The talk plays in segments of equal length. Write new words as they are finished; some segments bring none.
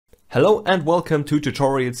Hello and welcome to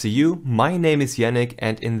tutorialsEU. My name is Yannick,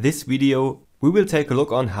 and in this video we will take a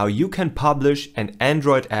look on how you can publish an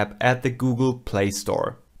Android app at the Google Play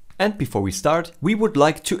Store. And before we start, we would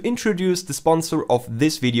like to introduce the sponsor of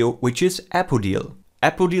this video, which is Appodeal.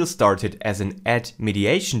 Appodeal started as an ad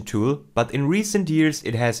mediation tool, but in recent years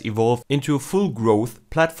it has evolved into a full growth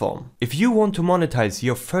platform. If you want to monetize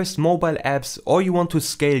your first mobile apps or you want to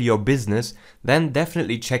scale your business, then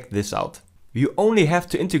definitely check this out. You only have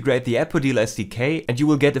to integrate the Appodeal SDK and you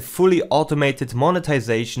will get a fully automated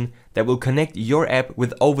monetization that will connect your app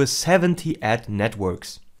with over 70 ad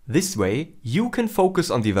networks. This way, you can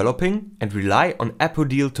focus on developing and rely on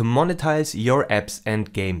Appodeal to monetize your apps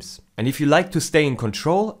and games. And if you like to stay in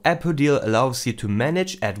control, Appodeal allows you to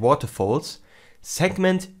manage ad waterfalls,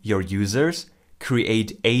 segment your users,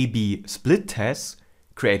 create A/B split tests,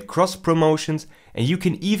 create cross promotions, and you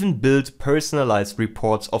can even build personalized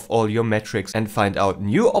reports of all your metrics and find out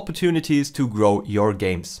new opportunities to grow your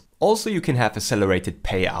games. Also, you can have accelerated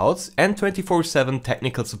payouts and 24/7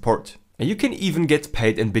 technical support. And you can even get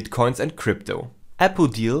paid in bitcoins and crypto.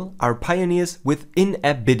 Appodeal are pioneers with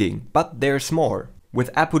in-app bidding, but there's more. With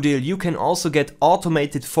Appodeal you can also get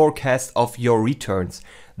automated forecasts of your returns.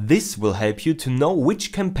 This will help you to know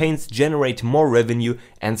which campaigns generate more revenue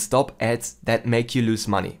and stop ads that make you lose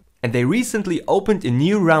money. And they recently opened a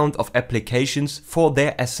new round of applications for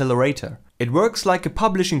their accelerator. It works like a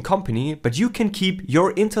publishing company, but you can keep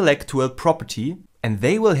your intellectual property and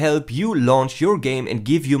they will help you launch your game and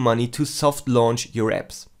give you money to soft launch your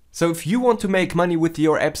apps. So if you want to make money with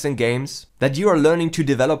your apps and games that you are learning to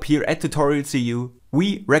develop here at tutorialsEU,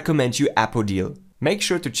 we recommend you Appodeal. Make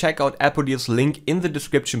sure to check out Appodeal's link in the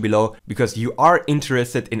description below because you are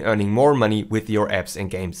interested in earning more money with your apps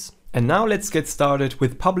and games. And now let's get started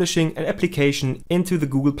with publishing an application into the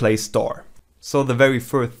Google Play Store. So the very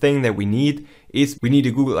first thing that we need is we need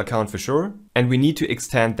a Google account for sure, and we need to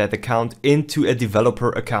extend that account into a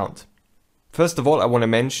developer account. First of all, I want to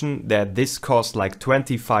mention that this costs like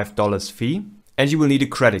 $25 fee and you will need a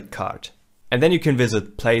credit card. And then you can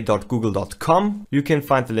visit play.google.com. You can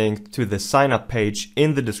find the link to the sign up page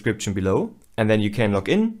in the description below, and then you can log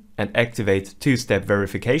in and activate two-step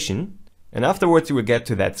verification. And afterwards you will get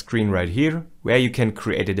to that screen right here where you can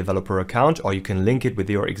create a developer account or you can link it with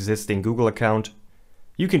your existing Google account.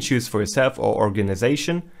 You can choose for yourself or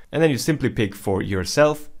organization, and then you simply pick for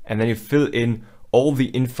yourself and then you fill in all the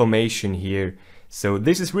information here. So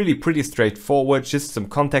this is really pretty straightforward, just some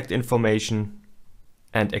contact information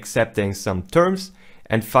and accepting some terms.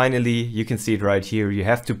 And finally, you can see it right here, you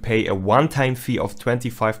have to pay a one-time fee of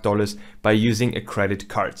 $25 by using a credit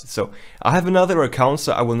card. So I have another account,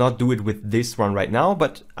 so I will not do it with this one right now,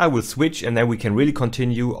 but I will switch and then we can really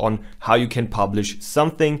continue on how you can publish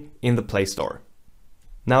something in the Play Store.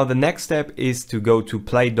 Now the next step is to go to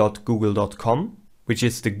play.google.com, which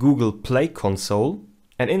is the Google Play Console.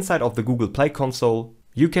 And inside of the Google Play Console,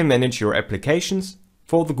 you can manage your applications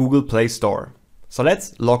for the Google Play Store. So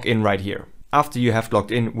let's log in right here. After you have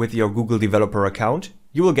logged in with your Google developer account,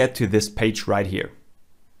 you will get to this page right here.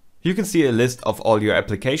 You can see a list of all your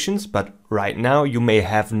applications, but right now you may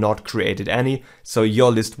have not created any, so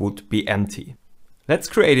your list would be empty. Let's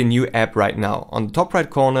create a new app right now. On the top right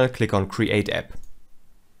corner, click on Create App.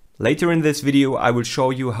 Later in this video, I will show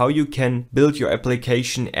you how you can build your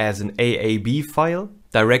application as an AAB file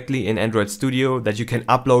directly in Android Studio that you can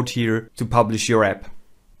upload here to publish your app.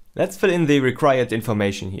 Let's fill in the required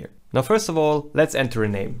information here. Now first of all, let's enter a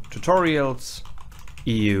name,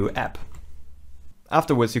 tutorialsEU app.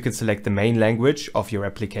 Afterwards you can select the main language of your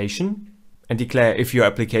application and declare if your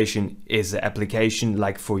application is an application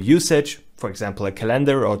like for usage, for example a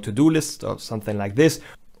calendar or to-do list or something like this,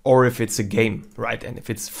 or if it's a game, right? And if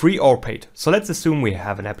it's free or paid. So let's assume we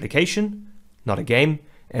have an application, not a game,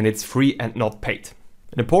 and it's free and not paid.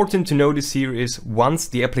 And important to notice here is once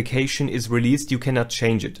the application is released, you cannot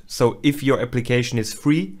change it. So if your application is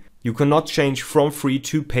free, you cannot change from free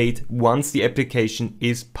to paid once the application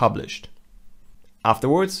is published.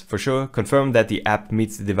 Afterwards, for sure, confirm that the app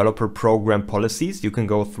meets the developer program policies. You can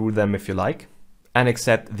go through them if you like, and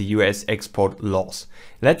accept the US export laws.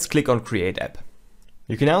 Let's click on Create App.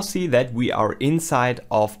 You can now see that we are inside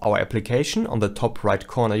of our application. On the top right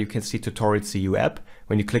corner, you can see tutorialsEU app.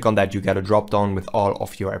 When you click on that, you get a drop down with all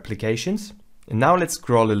of your applications. And now let's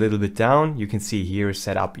scroll a little bit down. You can see here,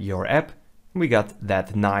 set up your app. We got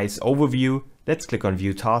that nice overview. Let's click on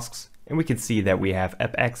View Tasks and we can see that we have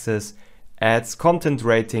app access, ads, content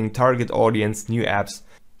rating, target audience, new apps,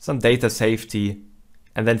 some data safety,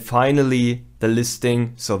 and then finally the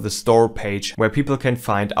listing, so the store page where people can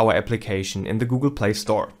find our application in the Google Play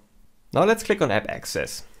Store. Now let's click on App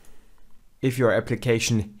Access. if your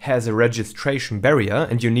application has a registration barrier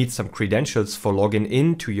and you need some credentials for logging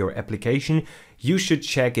into your application, you should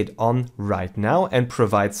check it on right now and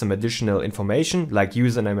provide some additional information like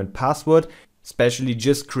username and password, especially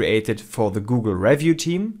just created for the Google review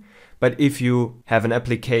team. But if you have an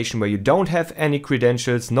application where you don't have any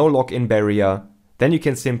credentials, no login barrier, then you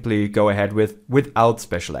can simply go ahead without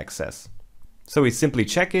special access. So we simply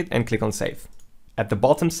check it and click on save. At the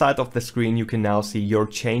bottom side of the screen, you can now see your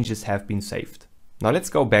changes have been saved. Now let's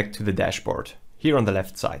go back to the dashboard, here on the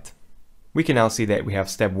left side. We can now see that we have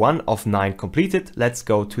step 1 of 9 completed. Let's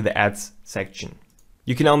go to the ads section.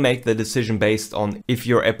 You can now make the decision based on if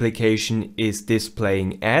your application is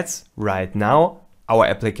displaying ads right now. Our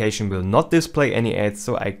application will not display any ads,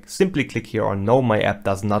 so I simply click here on no, my app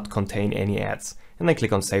does not contain any ads. And then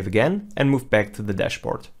click on save again and move back to the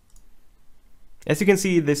dashboard. As you can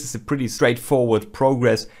see, this is a pretty straightforward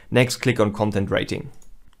progress. Next, click on content rating.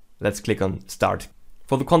 Let's click on start.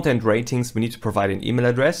 For the content ratings, we need to provide an email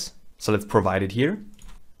address. So let's provide it here.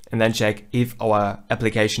 And then check if our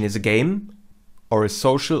application is a game or a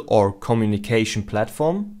social or communication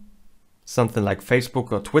platform. Something like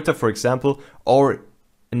Facebook or Twitter, for example, or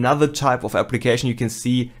another type of application. You can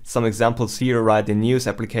see some examples here, right? The news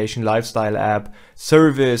application, lifestyle app,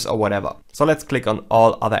 service, or whatever. So let's click on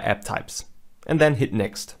all other app types and then hit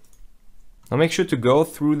next. Now make sure to go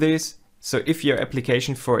through this. So if your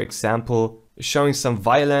application, for example, is showing some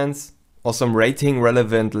violence or some rating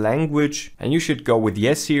relevant language, and you should go with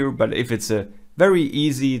yes here. But if it's a very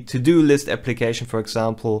easy to-do list application, for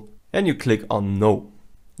example, then you click on no.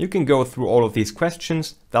 You can go through all of these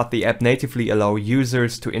questions. Does the app natively allow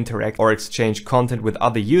users to interact or exchange content with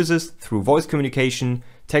other users through voice communication,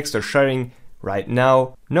 text or sharing? Right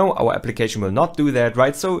now, no, our application will not do that,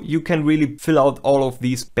 right? So you can really fill out all of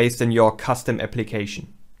these based on your custom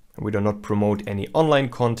application. We do not promote any online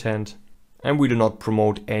content, and we do not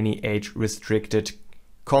promote any age-restricted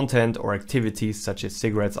content or activities such as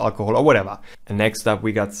cigarettes, alcohol, or whatever. And next up,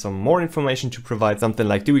 we got some more information to provide, something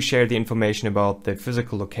like, do we share the information about the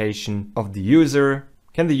physical location of the user?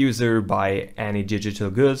 Can the user buy any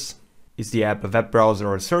digital goods? Is the app a web browser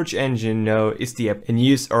or a search engine? No. Is the app a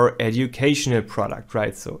news or educational product,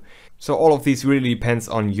 right? So all of these really depends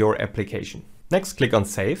on your application. Next, click on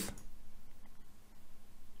save.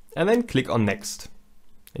 And then click on next.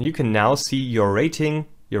 And you can now see your rating.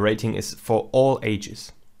 Your rating is for all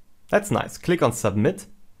ages. That's nice. Click on submit.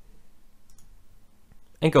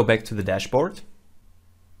 And go back to the dashboard.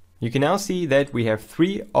 You can now see that we have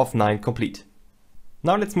 3 of 9 complete.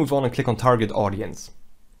 Now let's move on and click on target audience.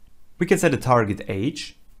 We can set a target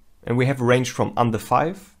age, and we have a range from under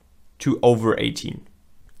 5 to over 18.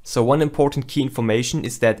 So one important key information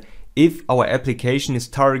is that if our application is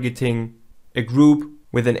targeting a group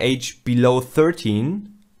with an age below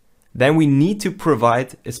 13, then we need to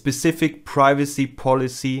provide a specific privacy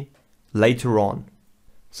policy later on.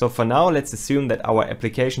 So for now, let's assume that our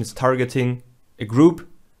application is targeting a group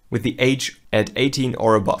with the age at 18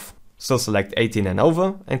 or above. So select 18 and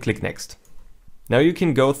over and click next. Now you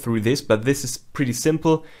can go through this, but this is pretty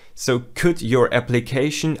simple. So could your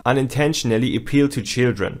application unintentionally appeal to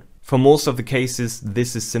children? For most of the cases,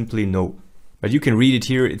 this is simply no. But you can read it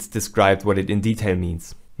here, it's described what it in detail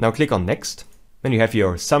means. Now click on next. Then you have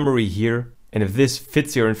your summary here. And if this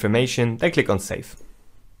fits your information, then click on save.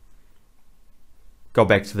 Go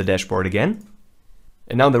back to the dashboard again.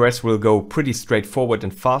 And now the rest will go pretty straightforward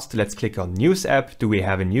and fast. Let's click on news app. Do we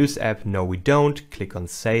have a news app? No, we don't. Click on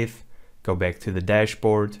save. Go back to the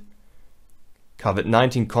dashboard.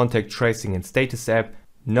 COVID-19 contact tracing and status app.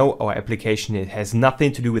 No, our application, it has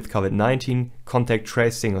nothing to do with COVID-19 contact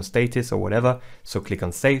tracing or status or whatever. So click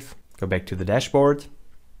on save. Go back to the dashboard.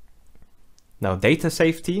 Now data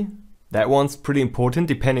safety. That one's pretty important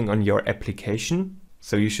depending on your application.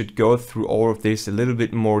 So you should go through all of this a little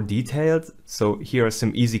bit more detailed. So here are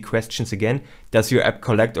some easy questions again. Does your app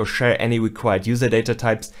collect or share any required user data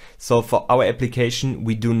types? So for our application,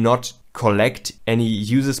 we do not collect any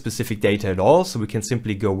user specific data at all. So we can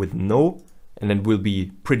simply go with no, and it will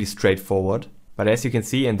be pretty straightforward. But as you can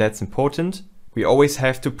see, and that's important, we always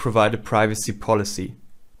have to provide a privacy policy.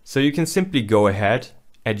 So you can simply go ahead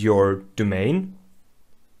at your domain,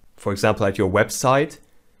 for example, at your website,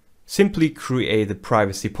 simply create a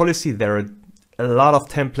privacy policy. There are a lot of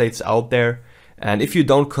templates out there. And if you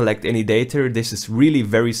don't collect any data, this is really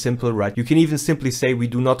very simple, right? You can even simply say we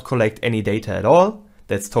do not collect any data at all.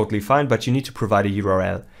 That's totally fine, but you need to provide a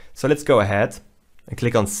URL. So let's go ahead and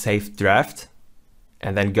click on Save Draft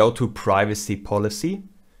and then go to Privacy Policy.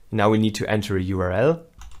 Now we need to enter a URL.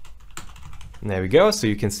 And there we go. So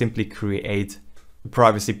you can simply create the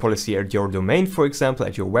privacy policy at your domain, for example,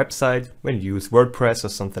 at your website, when you use WordPress or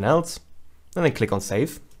something else, and then click on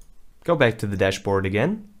Save. Go back to the dashboard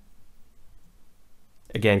again.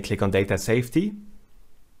 Again, click on Data Safety.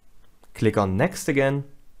 Click on Next again.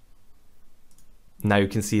 Now you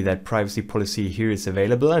can see that privacy policy here is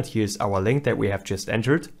available, and here's our link that we have just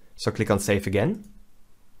entered. So click on Save again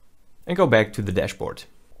and go back to the dashboard.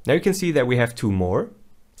 Now you can see that we have two more.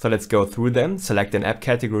 So let's go through them, select an app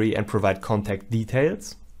category and provide contact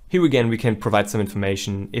details. Here again, we can provide some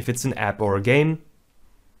information if it's an app or a game.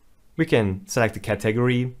 We can select a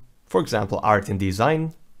category, for example, art and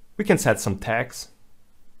design. We can set some tags.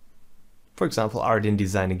 For example, art and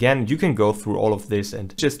design again. You can go through all of this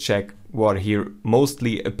and just check what here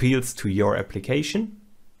mostly appeals to your application.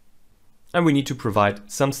 And we need to provide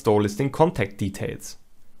some store listing contact details.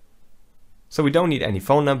 So we don't need any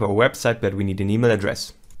phone number or website, but we need an email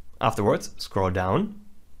address. Afterwards, scroll down,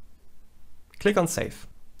 click on Save.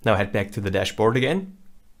 Now head back to the dashboard again,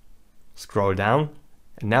 scroll down,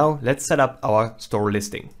 and now let's set up our store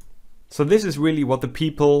listing. So this is really what the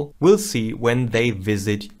people will see when they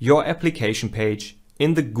visit your application page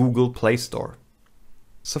in the Google Play Store.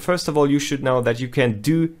 So first of all, you should know that you can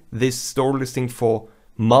do this store listing for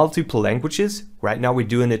multiple languages. Right now we're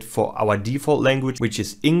doing it for our default language, which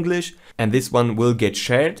is English, and this one will get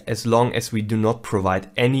shared as long as we do not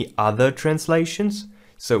provide any other translations.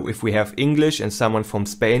 So if we have English and someone from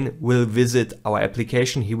Spain will visit our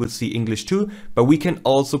application, he will see English too, but we can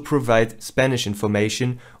also provide Spanish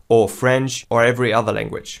information or French or every other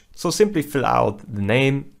language. So simply fill out the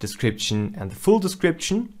name, description and the full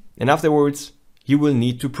description, and afterwards you will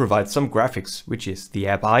need to provide some graphics, which is the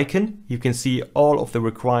app icon. You can see all of the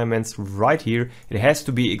requirements right here. It has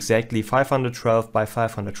to be exactly 512 by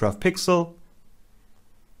 512 pixel.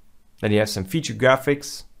 Then you have some feature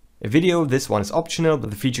graphics. A video, this one is optional, but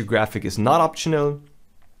the feature graphic is not optional.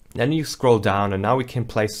 Then you scroll down and now we can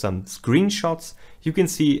place some screenshots. You can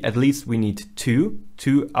see at least we need two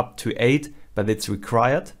up to 8, but it's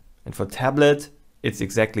required. And for tablet, it's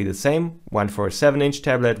exactly the same, one for a 7-inch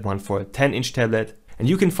tablet, one for a 10-inch tablet, and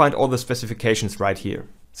you can find all the specifications right here.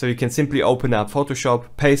 So you can simply open up Photoshop,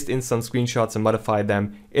 paste in some screenshots and modify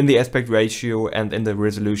them in the aspect ratio and in the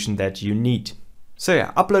resolution that you need. So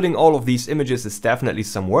yeah, uploading all of these images is definitely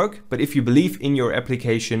some work, but if you believe in your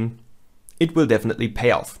application, it will definitely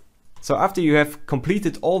pay off. So after you have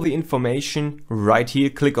completed all the information right here,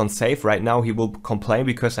 click on Save. Right now he will complain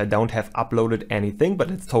because I don't have uploaded anything, but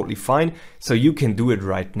it's totally fine. So you can do it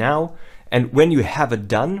right now. And when you have it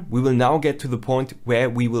done, we will now get to the point where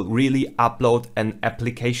we will really upload an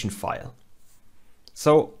application file.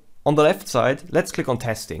 So on the left side, let's click on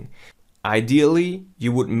testing. Ideally,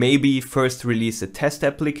 you would maybe first release a test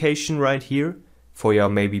application right here for your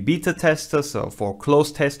maybe beta testers, or for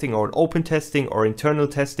closed testing or open testing or internal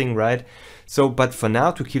testing, right? So, but for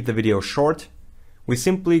now, to keep the video short, we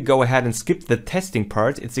simply go ahead and skip the testing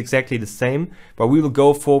part. It's exactly the same, but we will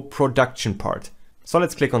go for production part. So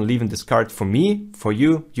let's click on Leave and Discard for me. For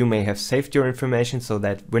you, you may have saved your information, so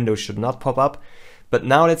that window should not pop up. But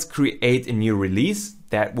now let's create a new release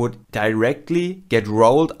that would directly get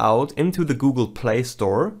rolled out into the Google Play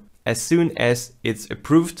Store as soon as it's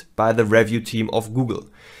approved by the review team of Google.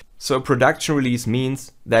 So a production release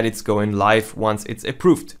means that it's going live once it's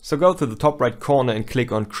approved. So go to the top right corner and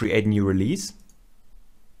click on Create New Release.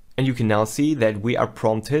 And you can now see that we are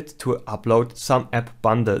prompted to upload some app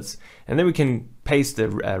bundles. And then we can paste the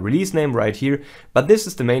release name right here. But this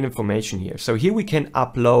is the main information here. So here we can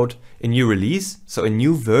upload a new release, so a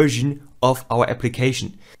new version of our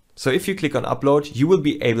application. So if you click on upload, you will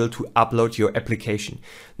be able to upload your application.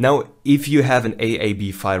 Now, if you have an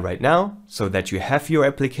AAB file right now, so that you have your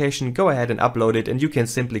application, go ahead and upload it, and you can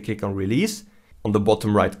simply click on release on the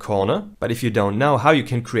bottom right corner. But if you don't know how you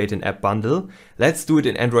can create an app bundle, let's do it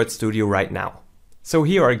in Android Studio right now. So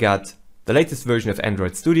here I got the latest version of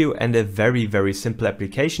Android Studio and a very, very simple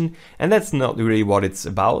application. And that's not really what it's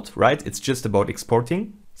about, right? It's just about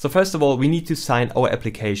exporting. So first of all, we need to sign our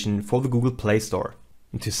application for the Google Play Store.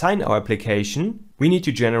 And to sign our application, we need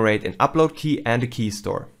to generate an upload key and a key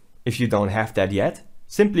store. If you don't have that yet,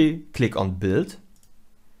 simply click on Build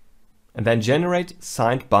and then generate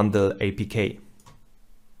signed bundle APK.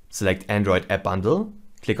 Select Android App Bundle,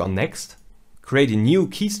 click on Next, create a new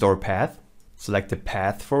key store path, select the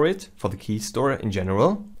path for it, for the key store in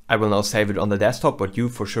general. I will now save it on the desktop, but you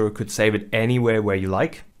for sure could save it anywhere where you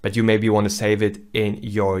like. But you maybe want to save it in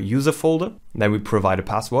your user folder. Then we provide a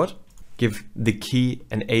password. Give the key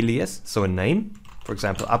an alias, so a name, for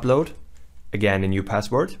example, upload, again a new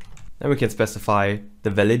password. Then we can specify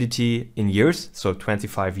the validity in years, so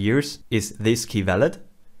 25 years is this key valid,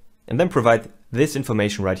 and then provide this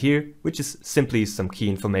information right here, which is simply some key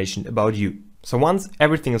information about you. So once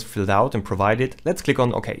everything is filled out and provided, let's click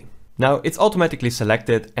on OK. Now it's automatically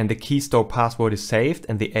selected and the key store password is saved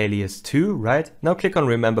and the alias too, right? Now click on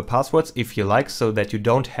remember passwords if you like, so that you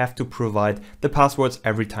don't have to provide the passwords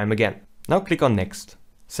every time again. Now click on next.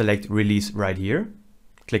 Select release right here.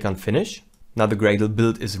 Click on finish. Now the Gradle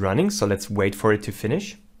build is running, so let's wait for it to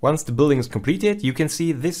finish. Once the building is completed, you can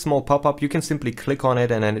see this small pop-up. You can simply click on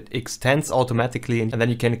it and then it extends automatically, and then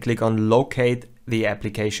you can click on locate the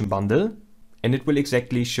application bundle. And it will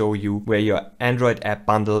exactly show you where your Android app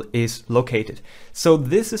bundle is located. So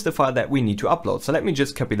this is the file that we need to upload. So let me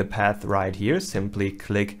just copy the path right here. Simply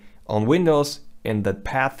click on Windows in the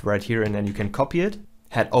path right here, and then you can copy it.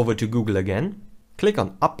 Head over to Google again. Click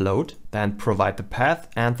on upload, then provide the path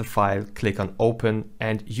and the file. Click on open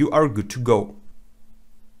and you are good to go.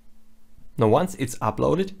 Now once it's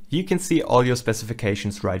uploaded, you can see all your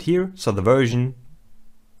specifications right here. So the version,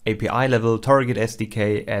 API level, target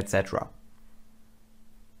SDK, etc.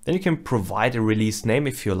 Then you can provide a release name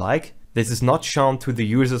if you like. This is not shown to the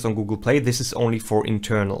users on Google Play. This is only for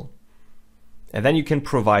internal. And then you can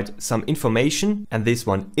provide some information, and this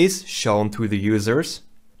one is shown to the users.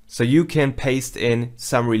 So you can paste in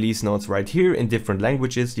some release notes right here in different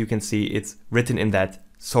languages. You can see it's written in that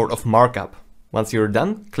sort of markup. Once you're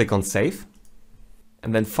done, click on save.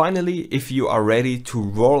 And then finally, if you are ready to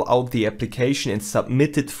roll out the application and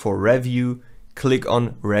submit it for review, click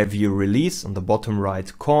on review release on the bottom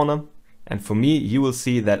right corner. And for me, you will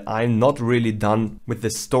see that I'm not really done with the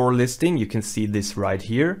store listing. You can see this right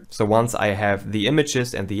here. So once I have the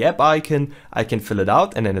images and the app icon, I can fill it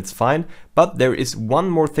out and then it's fine. But there is one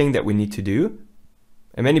more thing that we need to do.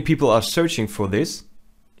 And many people are searching for this.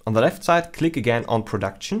 On the left side, click again on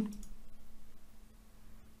production.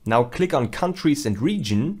 Now click on countries and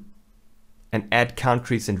region and add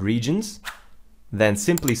countries and regions. Then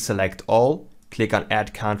simply select all. Click on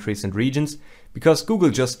add countries and regions, because Google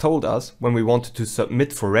just told us when we wanted to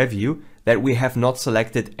submit for review that we have not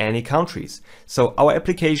selected any countries. So our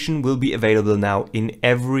application will be available now in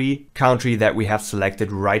every country that we have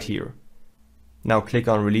selected right here. Now click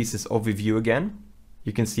on releases overview again.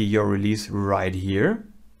 You can see your release right here.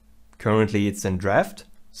 Currently it's in draft.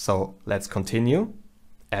 So let's continue.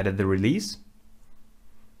 Added the release.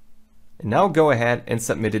 And now go ahead and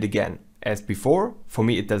submit it again. As before, for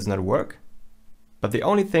me it does not work. But the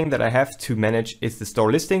only thing that I have to manage is the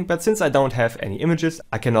store listing, but since I don't have any images,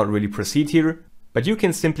 I cannot really proceed here. But you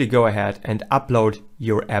can simply go ahead and upload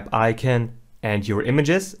your app icon and your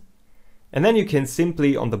images. And then you can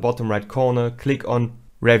simply on the bottom right corner, click on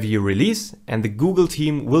review release, and the Google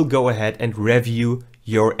team will go ahead and review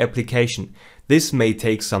your application. This may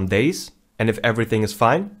take some days, and if everything is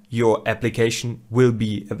fine, your application will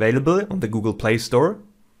be available on the Google Play Store.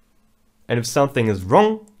 And if something is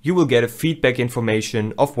wrong, you will get a feedback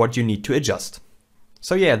information of what you need to adjust.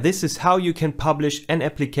 So yeah, this is how you can publish an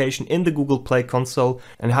application in the Google Play console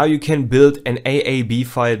and how you can build an AAB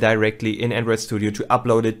file directly in Android Studio to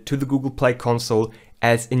upload it to the Google Play console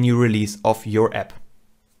as a new release of your app.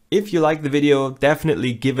 If you like the video,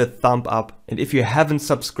 definitely give a thumb up. And if you haven't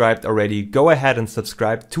subscribed already, go ahead and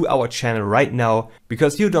subscribe to our channel right now,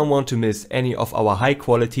 because you don't want to miss any of our high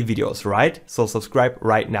quality videos, right? So subscribe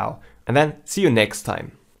right now. And then see you next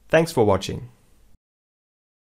time. Thanks for watching.